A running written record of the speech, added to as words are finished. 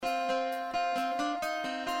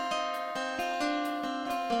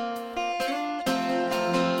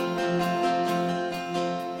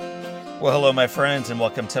Well, hello, my friends, and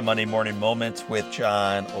welcome to Monday Morning Moments with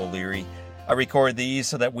John O'Leary. I record these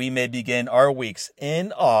so that we may begin our weeks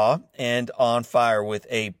in awe and on fire with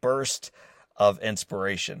a burst of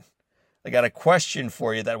inspiration. I got a question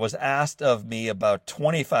for you that was asked of me about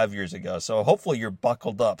 25 years ago, so hopefully you're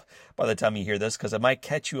buckled up by the time you hear this, because it might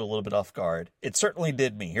catch you a little bit off guard. It certainly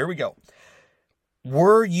did me. Here we go.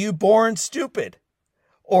 Were you born stupid,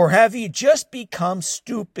 or have you just become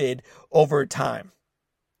stupid over time?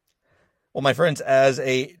 Well, my friends, as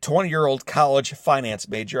a 20-year-old college finance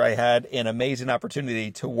major, I had an amazing opportunity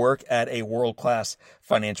to work at a world-class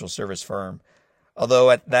financial service firm. Although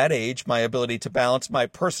at that age, my ability to balance my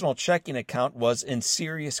personal checking account was in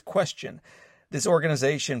serious question. This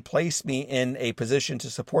organization placed me in a position to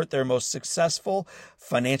support their most successful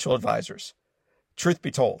financial advisors. Truth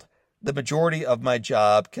be told, the majority of my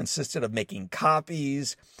job consisted of making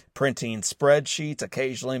copies, printing spreadsheets,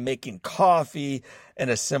 occasionally making coffee, and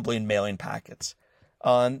assembling mailing packets.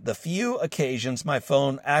 On the few occasions my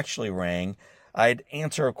phone actually rang, I'd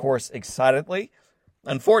answer, of course, excitedly.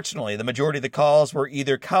 Unfortunately, the majority of the calls were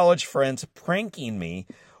either college friends pranking me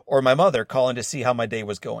or my mother calling to see how my day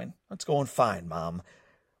was going. It's going fine, Mom.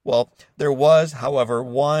 Well, there was, however,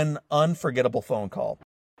 one unforgettable phone call.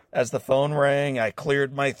 As the phone rang, I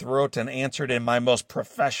cleared my throat and answered in my most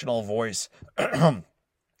professional voice.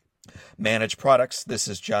 Managed Products, this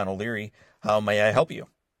is John O'Leary. How may I help you?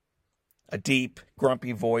 A deep,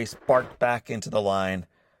 grumpy voice barked back into the line.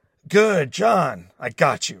 Good, John, I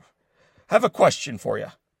got you. Have a question for you.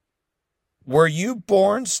 Were you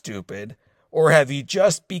born stupid, or have you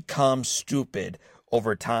just become stupid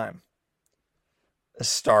over time?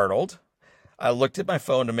 Startled, I looked at my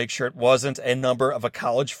phone to make sure it wasn't a number of a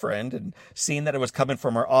college friend, and seeing that it was coming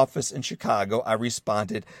from our office in Chicago, I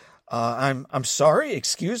responded, I'm sorry,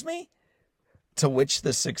 excuse me? To which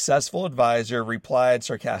the successful advisor replied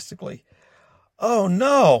sarcastically, Oh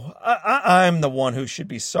no, I'm the one who should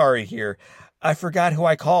be sorry here. I forgot who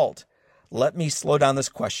I called. Let me slow down this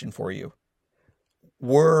question for you.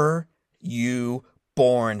 Were you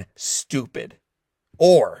born stupid?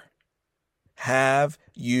 Or have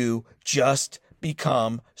you just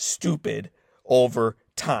become stupid over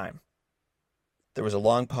time? There was a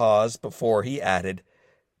long pause before he added,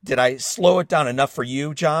 Did I slow it down enough for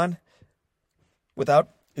you, John? Without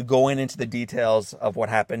going into the details of what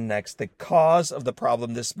happened next, the cause of the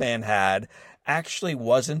problem this man had actually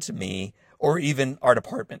wasn't me or even our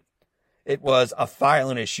department. It was a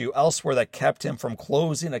filing issue elsewhere that kept him from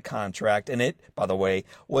closing a contract, and it, by the way,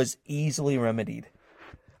 was easily remedied.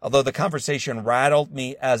 Although the conversation rattled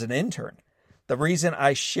me as an intern, the reason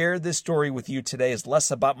I shared this story with you today is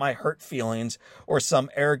less about my hurt feelings or some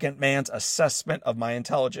arrogant man's assessment of my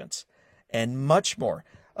intelligence, and much more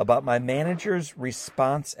about my manager's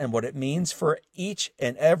response and what it means for each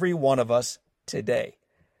and every one of us today.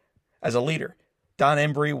 As a leader, Don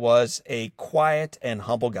Embry was a quiet and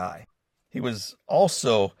humble guy. He was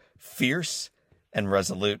also fierce and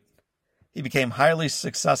resolute. He became highly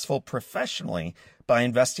successful professionally by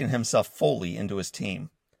investing himself fully into his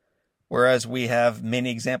team. Whereas we have many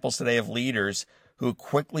examples today of leaders who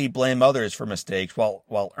quickly blame others for mistakes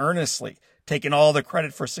while earnestly taking all the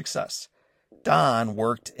credit for success, Don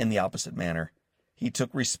worked in the opposite manner. He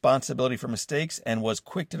took responsibility for mistakes and was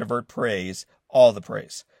quick to divert praise, all the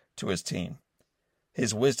praise, to his team.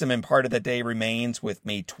 His wisdom imparted that day remains with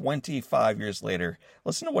me 25 years later.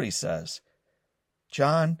 Listen to what he says.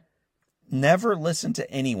 John, never listen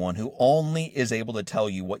to anyone who only is able to tell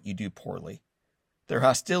you what you do poorly. Their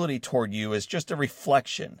hostility toward you is just a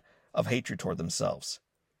reflection of hatred toward themselves.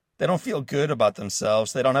 They don't feel good about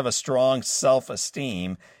themselves, they don't have a strong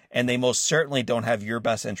self-esteem, and they most certainly don't have your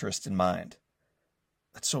best interest in mind.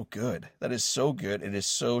 That's so good. That is so good. It is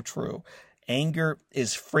so true. Anger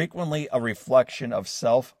is frequently a reflection of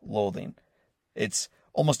self-loathing. It's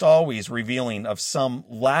almost always revealing of some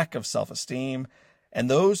lack of self-esteem, and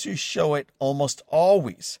those who show it almost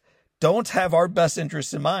always don't have our best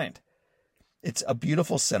interests in mind. It's a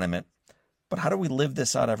beautiful sentiment, but how do we live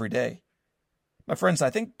this out every day? My friends, I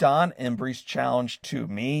think Don Embry's challenge to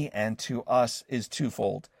me and to us is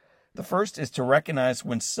twofold. The first is to recognize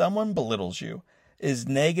when someone belittles you, is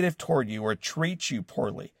negative toward you, or treats you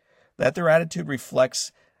poorly, that their attitude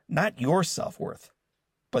reflects not your self-worth,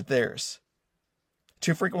 but theirs.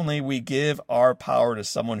 Too frequently, we give our power to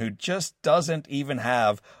someone who just doesn't even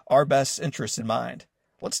have our best interests in mind.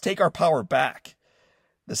 Let's take our power back.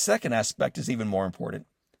 The second aspect is even more important.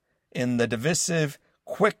 In the divisive,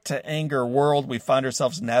 quick-to-anger world we find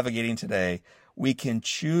ourselves navigating today, we can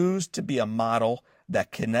choose to be a model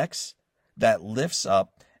that connects, that lifts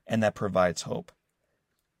up, and that provides hope.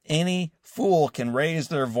 Any fool can raise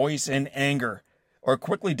their voice in anger or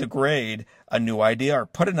quickly degrade a new idea or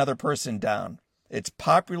put another person down. It's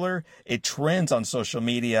popular, it trends on social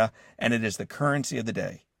media, and it is the currency of the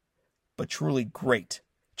day. But truly great,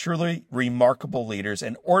 truly remarkable leaders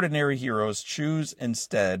and ordinary heroes choose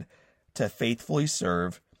instead to faithfully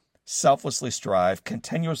serve, selflessly strive,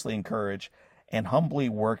 continuously encourage, and humbly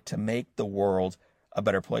work to make the world a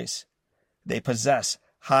better place. They possess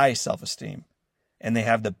high self-esteem, and they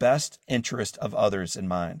have the best interest of others in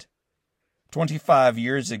mind. 25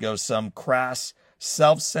 years ago, some crass,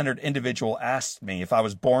 self-centered individual asked me if I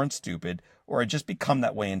was born stupid or had just become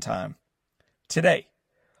that way in time. Today,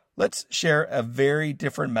 let's share a very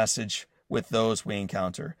different message with those we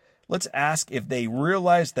encounter. Let's ask if they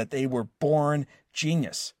realize that they were born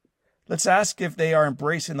genius. Let's ask if they are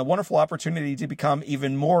embracing the wonderful opportunity to become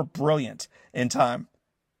even more brilliant in time.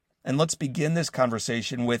 And let's begin this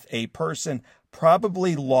conversation with a person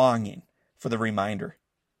probably longing for the reminder,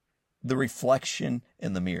 the reflection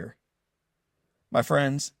in the mirror. My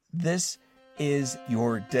friends, this is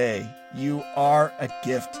your day. You are a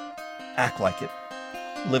gift. Act like it.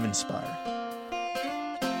 Live inspired.